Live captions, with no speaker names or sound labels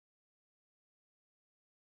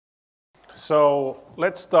So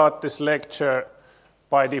let's start this lecture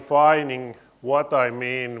by defining what I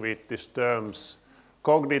mean with these terms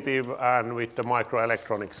cognitive and with the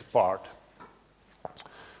microelectronics part.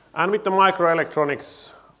 And with the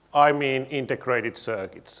microelectronics, I mean integrated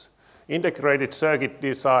circuits. Integrated circuit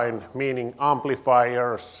design meaning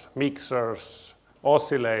amplifiers, mixers,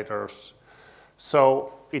 oscillators.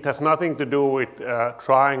 So it has nothing to do with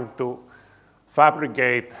trying to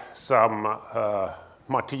fabricate some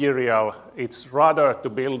material. It's rather to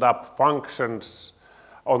build up functions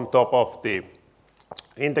on top of the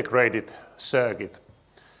integrated circuit.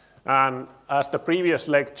 And as the previous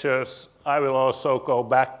lectures, I will also go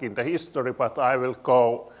back in the history, but I will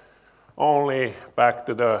go only back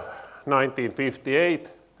to the 1958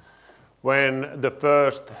 when the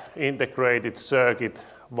first integrated circuit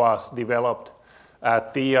was developed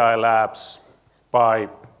at TI Labs by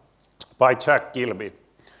Jack Kilby.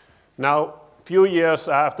 Now, a few years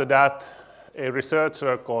after that, a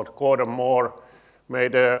researcher called Gordon Moore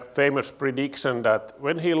made a famous prediction that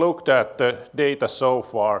when he looked at the data so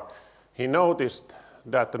far, he noticed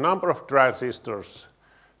that the number of transistors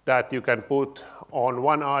that you can put on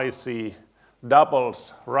one IC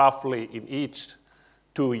doubles roughly in each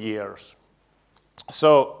 2 years.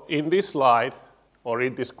 So in this slide, or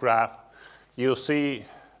in this graph, you see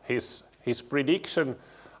his prediction,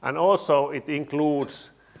 and also it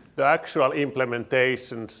includes the actual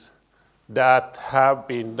implementations that have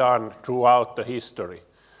been done throughout the history.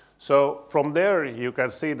 So from there you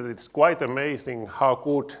can see that it's quite amazing how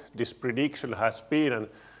good this prediction has been.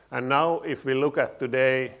 And now if we look at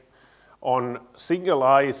today, on single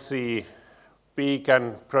IC we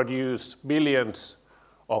can produce billions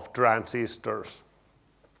of transistors.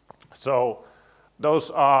 So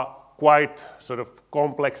those are quite sort of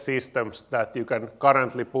complex systems that you can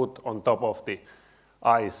currently put on top of the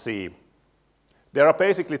IC. There are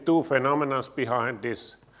basically two phenomena behind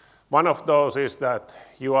this. One of those is that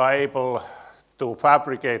you are able to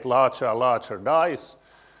fabricate larger and larger dies,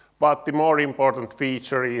 but the more important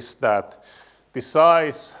feature is that the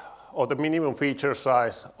size or the minimum feature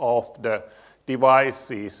size of the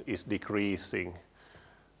devices is decreasing.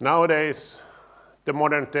 Nowadays, the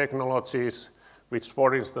modern technologies, which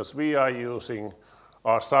for instance we are using,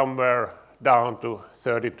 are somewhere down to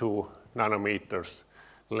 32 nanometers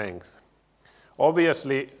length.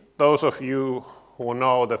 Obviously, those of you who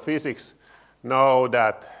know the physics know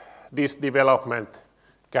that this development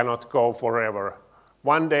cannot go forever.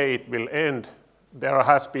 One day it will end. There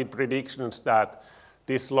has been predictions that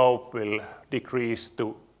this slope will decrease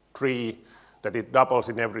to 3, that it doubles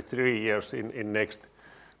in every 3 years in next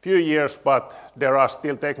few years, but there are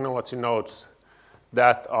still technology nodes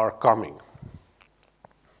that are coming.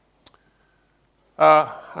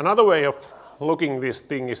 Another way of looking at this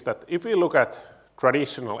thing is that if we look at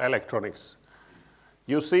traditional electronics,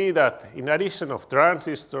 you see that in addition of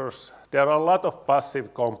transistors, there are a lot of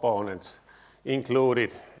passive components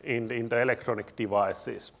included in the electronic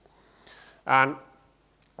devices. And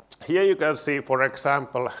here you can see, for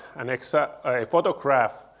example, a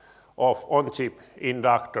photograph of on-chip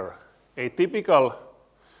inductor. A typical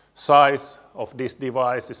size of this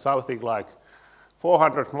device is something like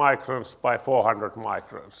 400 microns by 400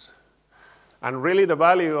 microns. And really the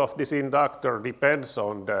value of this inductor depends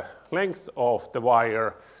on the length of the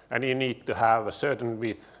wire, and you need to have a certain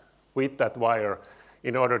width with that wire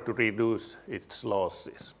in order to reduce its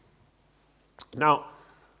losses. Now,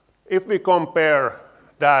 if we compare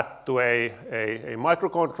that to a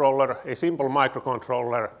microcontroller, a simple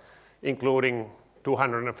microcontroller including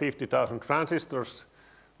 250,000 transistors,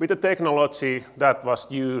 with the technology that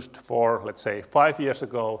was used for, let's say, 5 years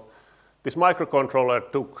ago, this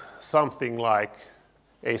microcontroller took something like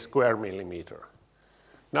a square millimeter.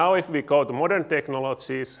 Now if we go to modern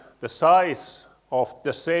technologies, the size of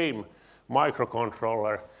the same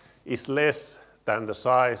microcontroller is less than the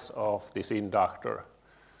size of this inductor.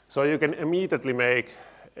 So you can immediately make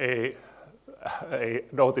a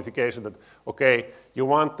notification that, okay, you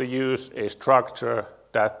want to use a structure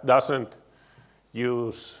that doesn't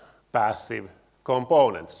use passive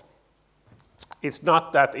components. It's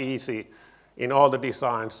not that easy in all the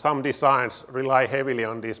designs. Some designs rely heavily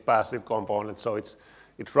on these passive components, so it's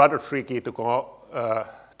rather tricky to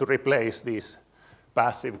replace these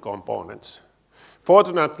passive components.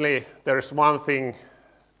 Fortunately, there is one thing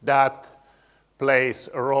that plays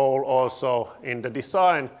a role also in the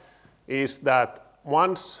design, is that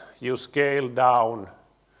once you scale down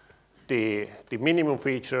the minimum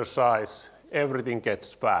feature size, everything gets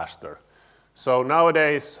faster. So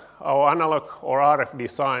nowadays, our analog or RF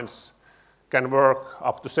designs can work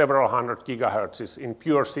up to several hundred gigahertz in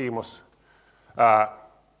pure CMOS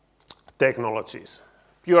technologies.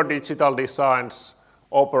 Pure digital designs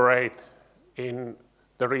operate in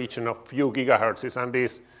the region of few gigahertz, and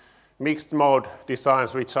these mixed mode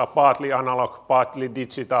designs, which are partly analog, partly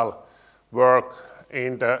digital, work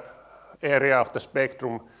in the area of the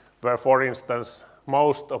spectrum where, for instance,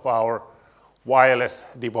 most of our wireless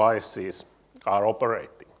devices are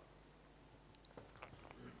operating.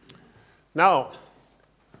 Now,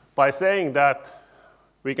 by saying that,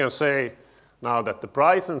 we can say now that the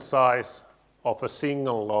price and size of a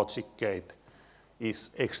single logic gate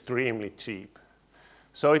is extremely cheap.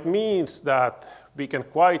 So it means that we can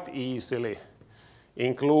quite easily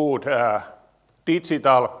include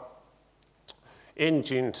digital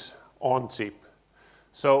engines on chip.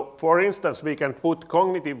 So, for instance, we can put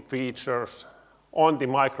cognitive features on the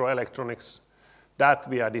microelectronics that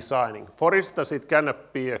we are designing. For instance, it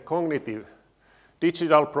cannot be a cognitive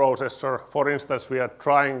digital processor. For instance,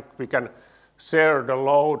 we can share the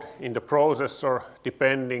load in the processor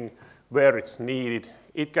depending where it's needed.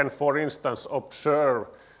 It can, for instance, observe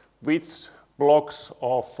which blocks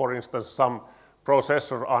of, for instance, some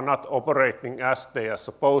processor are not operating as they are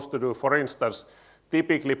supposed to do. For instance,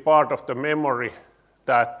 typically part of the memory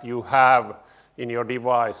that you have in your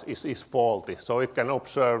device is faulty. So it can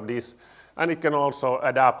observe this, and it can also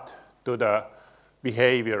adapt to the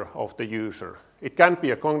behavior of the user. It can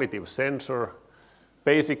be a cognitive sensor,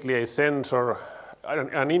 basically a sensor,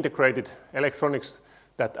 an integrated electronics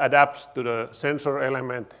that adapts to the sensor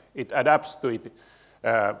element, it adapts to its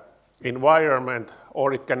environment,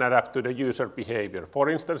 or it can adapt to the user behavior. For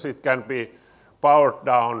instance, it can be powered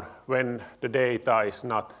down when the data is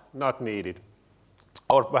not needed.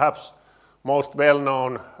 Or perhaps most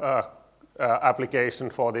well-known application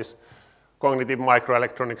for this cognitive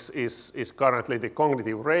microelectronics is currently the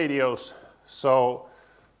cognitive radios. So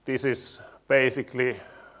this is basically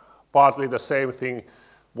partly the same thing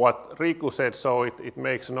what Riku said, so it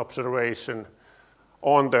makes an observation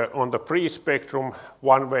on the free spectrum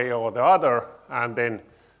one way or the other, and then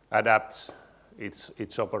adapts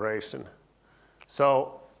its operation.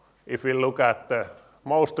 So if we look at the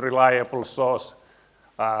most reliable source,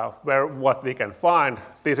 what we can find,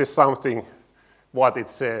 this is something what it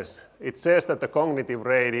says. It says that the cognitive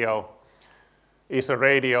radio is a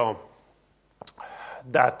radio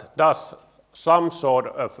that does some sort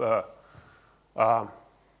of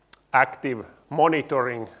active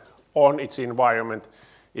monitoring on its environment.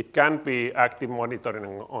 It can be active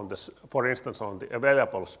monitoring on for instance, on the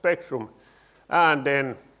available spectrum, and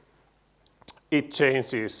then it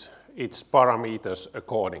changes its parameters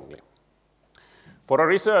accordingly. For a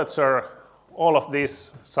researcher, all of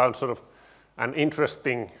this sounds sort of an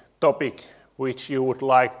interesting topic which you would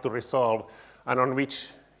like to resolve and on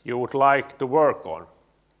which you would like to work on.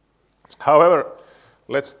 However,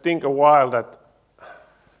 let's think a while that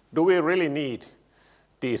do we really need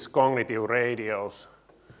these cognitive radios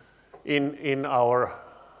in our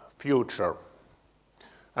future?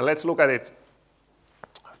 And let's look at it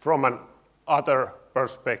from an other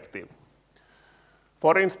perspective.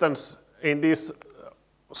 For instance, in this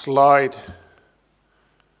slide,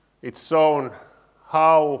 it's shown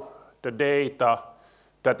how the data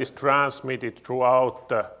that is transmitted throughout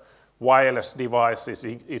the wireless devices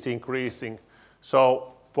is increasing.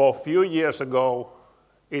 So for a few years ago,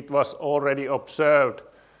 it was already observed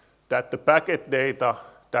that the packet data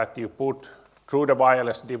that you put through the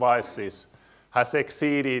wireless devices has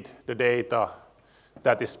exceeded the data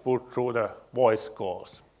that is put through the voice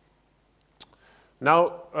calls. Now,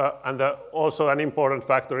 also an important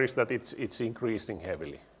factor is that it's increasing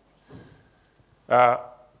heavily.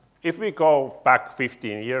 If we go back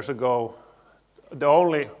 15 years ago, the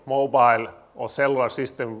only mobile or cellular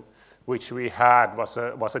system which we had was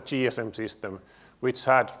a GSM system, which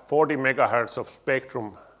had 40 megahertz of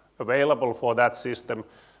spectrum available for that system.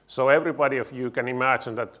 So everybody of you can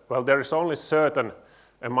imagine that, well, there is only a certain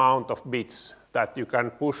amount of bits that you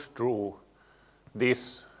can push through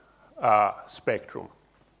this spectrum.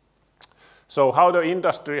 So how the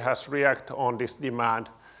industry has reacted on this demand,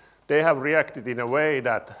 they have reacted in a way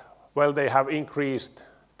that, well, they have increased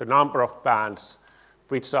the number of bands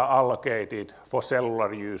which are allocated for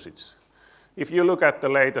cellular usage. If you look at the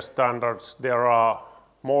latest standards, there are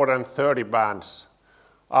more than 30 bands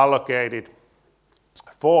allocated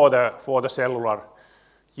for the cellular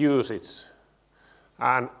usage.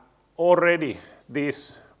 And already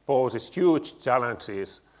this poses huge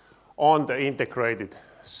challenges on the integrated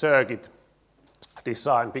circuit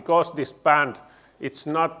design, because this band, it's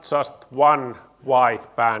not just one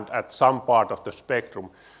wide band at some part of the spectrum.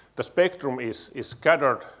 The spectrum is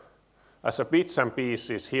scattered as a bits and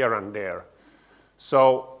pieces here and there.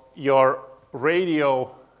 So your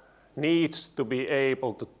radio needs to be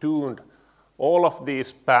able to tune all of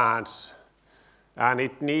these bands, and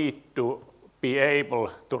it needs to be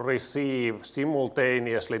able to receive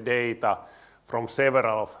simultaneously data from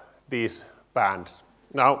several of these bands.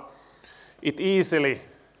 Now, it easily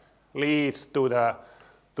leads to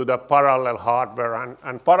the parallel hardware,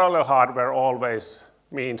 and parallel hardware always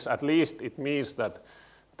means, at least it means that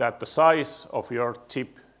the size of your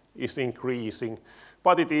chip is increasing,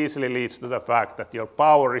 but it easily leads to the fact that your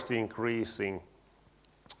power is increasing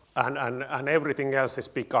and everything else is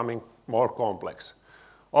becoming more complex.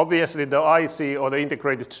 Obviously, the IC or the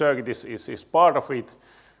integrated circuit is part of it,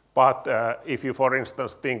 but if you, for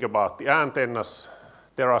instance, think about the antennas,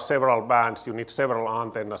 there are several bands, you need several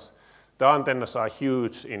antennas. The antennas are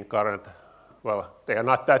huge in current, well, they are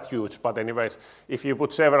not that huge, but anyways, if you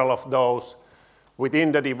put several of those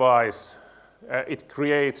within the device, it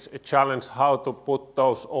creates a challenge how to put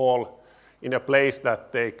those all in a place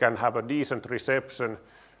that they can have a decent reception,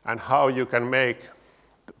 and how you can make,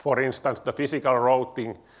 for instance, the physical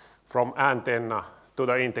routing from antenna to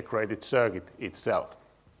the integrated circuit itself.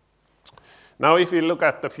 Now, if we look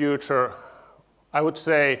at the future, I would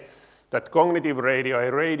say that cognitive radio,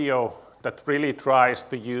 a radio that really tries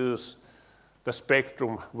to use the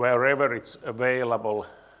spectrum wherever it's available,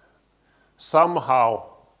 somehow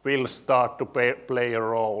will start to play a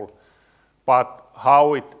role. But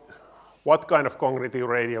what kind of cognitive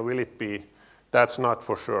radio will it be? That's not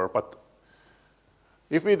for sure. But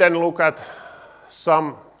if we then look at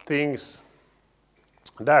some things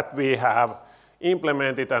that we have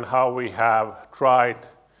implemented and how we have tried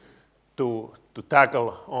to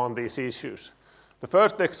tackle on these issues. The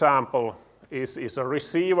first example is a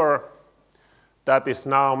receiver that is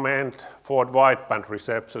now meant for wideband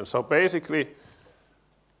reception. So basically,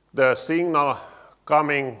 the signal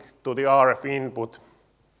coming to the RF input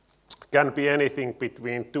can be anything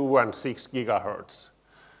between 2 and 6 gigahertz.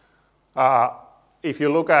 If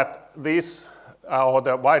you look at this, or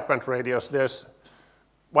the wideband radios,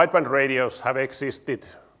 wideband radios have existed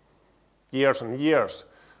years and years.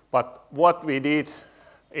 But what we did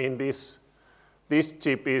in this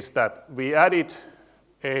chip is that we added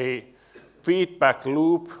a feedback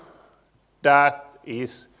loop that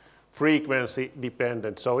is frequency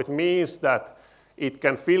dependent. So it means that it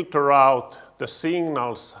can filter out the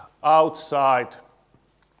signals outside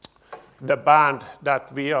the band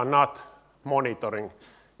that we are not monitoring.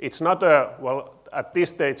 It's not well, at this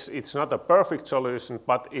stage, it's not a perfect solution,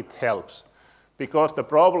 but it helps. Because the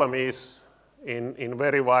problem is in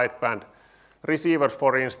very wideband receivers,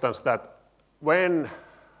 for instance, that when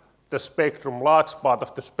the spectrum, large part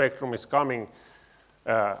of the spectrum is coming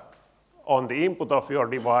on the input of your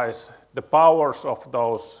device, the powers of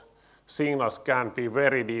those signals can be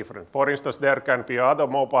very different. For instance, there can be other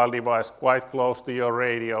mobile device quite close to your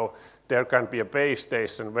radio. There can be a base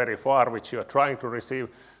station very far, which you are trying to receive.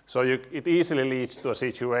 So it easily leads to a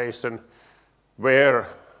situation where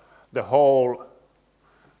the whole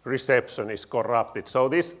reception is corrupted. So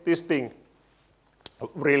this thing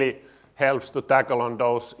really helps to tackle on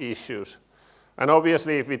those issues. And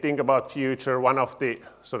obviously, if we think about future, one of the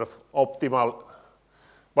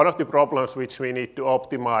problems which we need to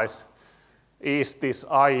optimize is this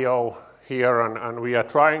I/O here, and we are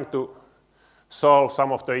trying to solve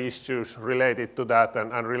some of the issues related to that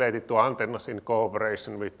and related to antennas in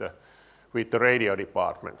cooperation with the radio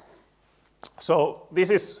department. So this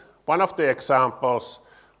is one of the examples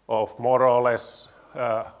of more or less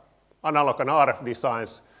analog and RF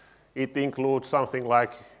designs. It includes something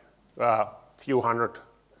like a few hundred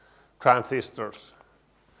transistors.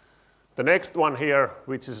 The next one here,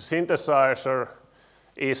 which is a synthesizer,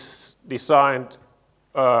 is designed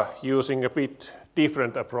using a bit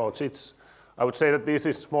different approach. I would say that this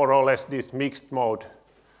is more or less this mixed mode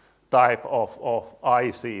type of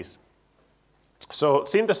ICs. So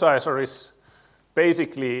synthesizer is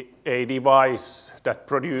basically a device that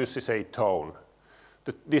produces a tone.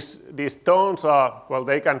 These tones are, well,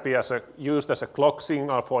 they can be used as a clock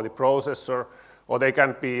signal for the processor, or they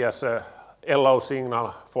can be as a LO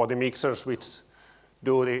signal for the mixers which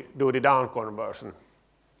do the down conversion.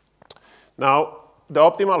 Now, the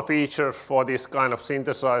optimal features for this kind of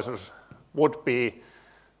synthesizers would be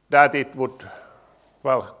that it would,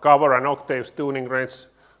 well, cover an octave's tuning range,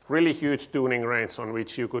 really huge tuning range on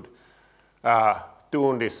which you could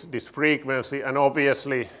tune this frequency, and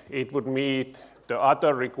obviously it would meet the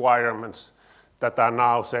other requirements that are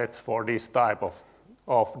now set for this type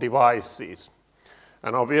of devices.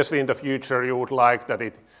 And obviously in the future you would like that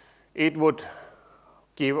it would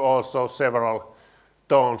give also several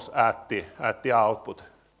tones at the output.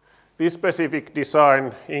 This specific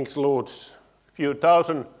design includes a few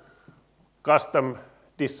thousand custom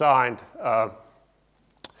designed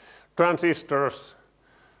transistors,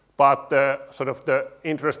 but sort of the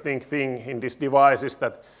interesting thing in this device is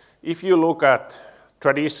that if you look at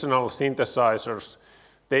traditional synthesizers,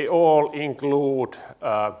 they all include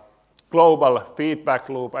global feedback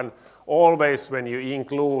loop, and always when you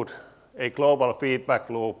include a global feedback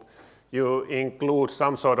loop, you include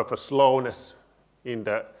some sort of a slowness in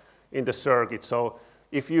the circuit. So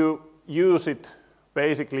if you use it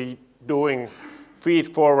basically doing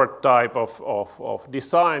feed-forward type of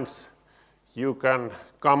designs, you can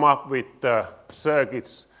come up with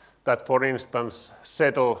circuits that, for instance,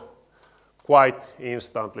 settle quite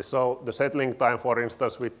instantly. So the settling time, for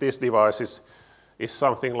instance, with this device is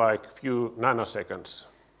something like few nanoseconds.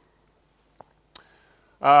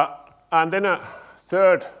 And then a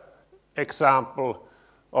third example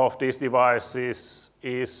of these devices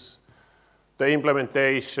is the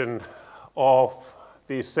implementation of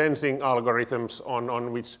these sensing algorithms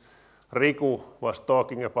on which Riku was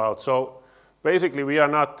talking about. So basically we are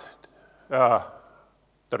not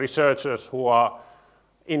the researchers who are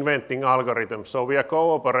inventing algorithms. So we are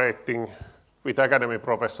cooperating with academic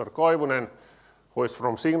professor Koivunen, who is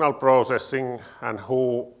from signal processing and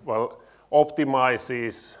who, well,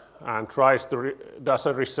 optimizes and does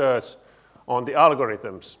a research on the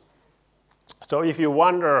algorithms. So if you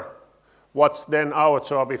wonder what's then our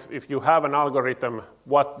job, if you have an algorithm,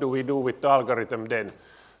 what do we do with the algorithm then?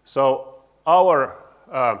 So our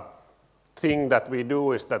thing that we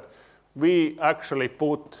do is that we actually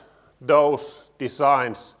put those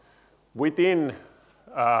designs within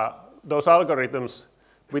those algorithms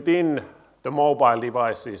within the mobile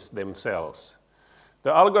devices themselves. The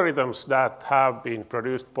algorithms that have been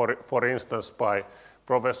produced, for instance, by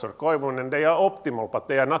Professor Koivunen, they are optimal, but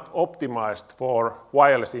they are not optimized for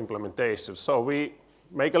wireless implementations. So we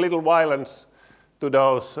make a little violence to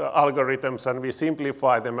those algorithms and we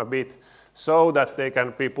simplify them a bit so that they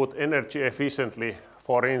can be put energy efficiently,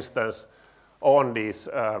 for instance, on these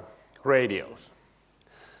radios.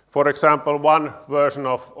 For example, one version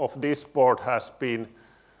of this board has been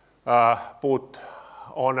put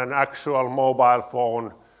on an actual mobile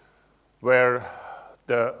phone where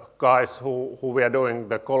the guys who we are doing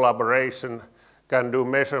the collaboration can do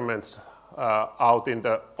measurements out in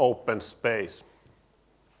the open space.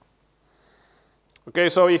 Okay,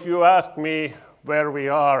 so if you ask me where we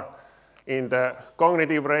are in the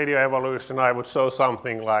cognitive radio evolution, I would show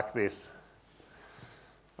something like this.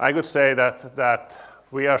 I could say that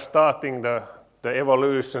we are starting the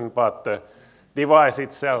evolution, but the device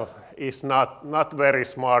itself is not very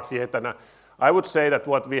smart yet. And I would say that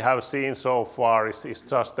what we have seen so far is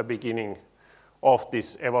just the beginning of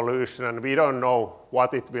this evolution, and we don't know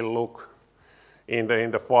what it will look in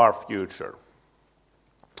the far future.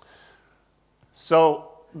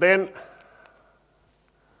 So then,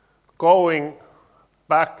 going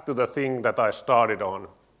back to the thing that I started on,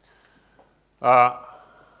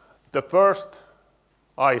 the first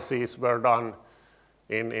ICs were done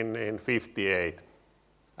in 58.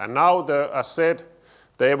 And now, as said,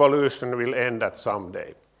 the evolution will end at some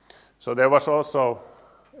day. So there was also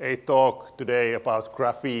a talk today about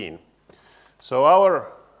graphene. So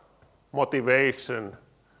our motivation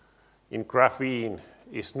in graphene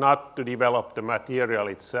is not to develop the material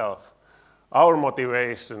itself. Our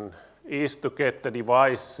motivation is to get the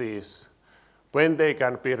devices when they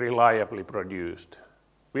can be reliably produced.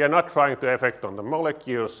 We are not trying to affect on the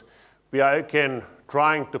molecules. We are again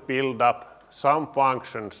trying to build up some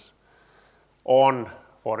functions on,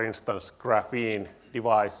 for instance, graphene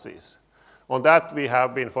devices. On that we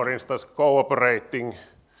have been, for instance, cooperating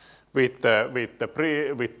with the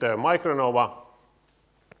Micronova,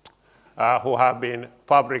 who have been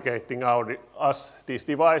fabricating us these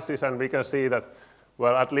devices, and we can see that,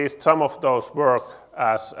 well, at least some of those work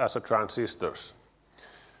as transistors.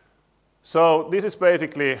 So this is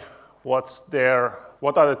basically what are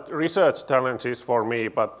the research challenges for me,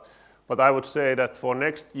 but I would say that for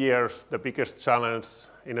next years, the biggest challenge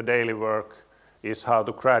in the daily work is how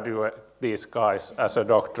to graduate these guys as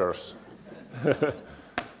doctors.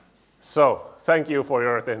 So, thank you for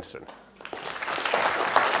your attention.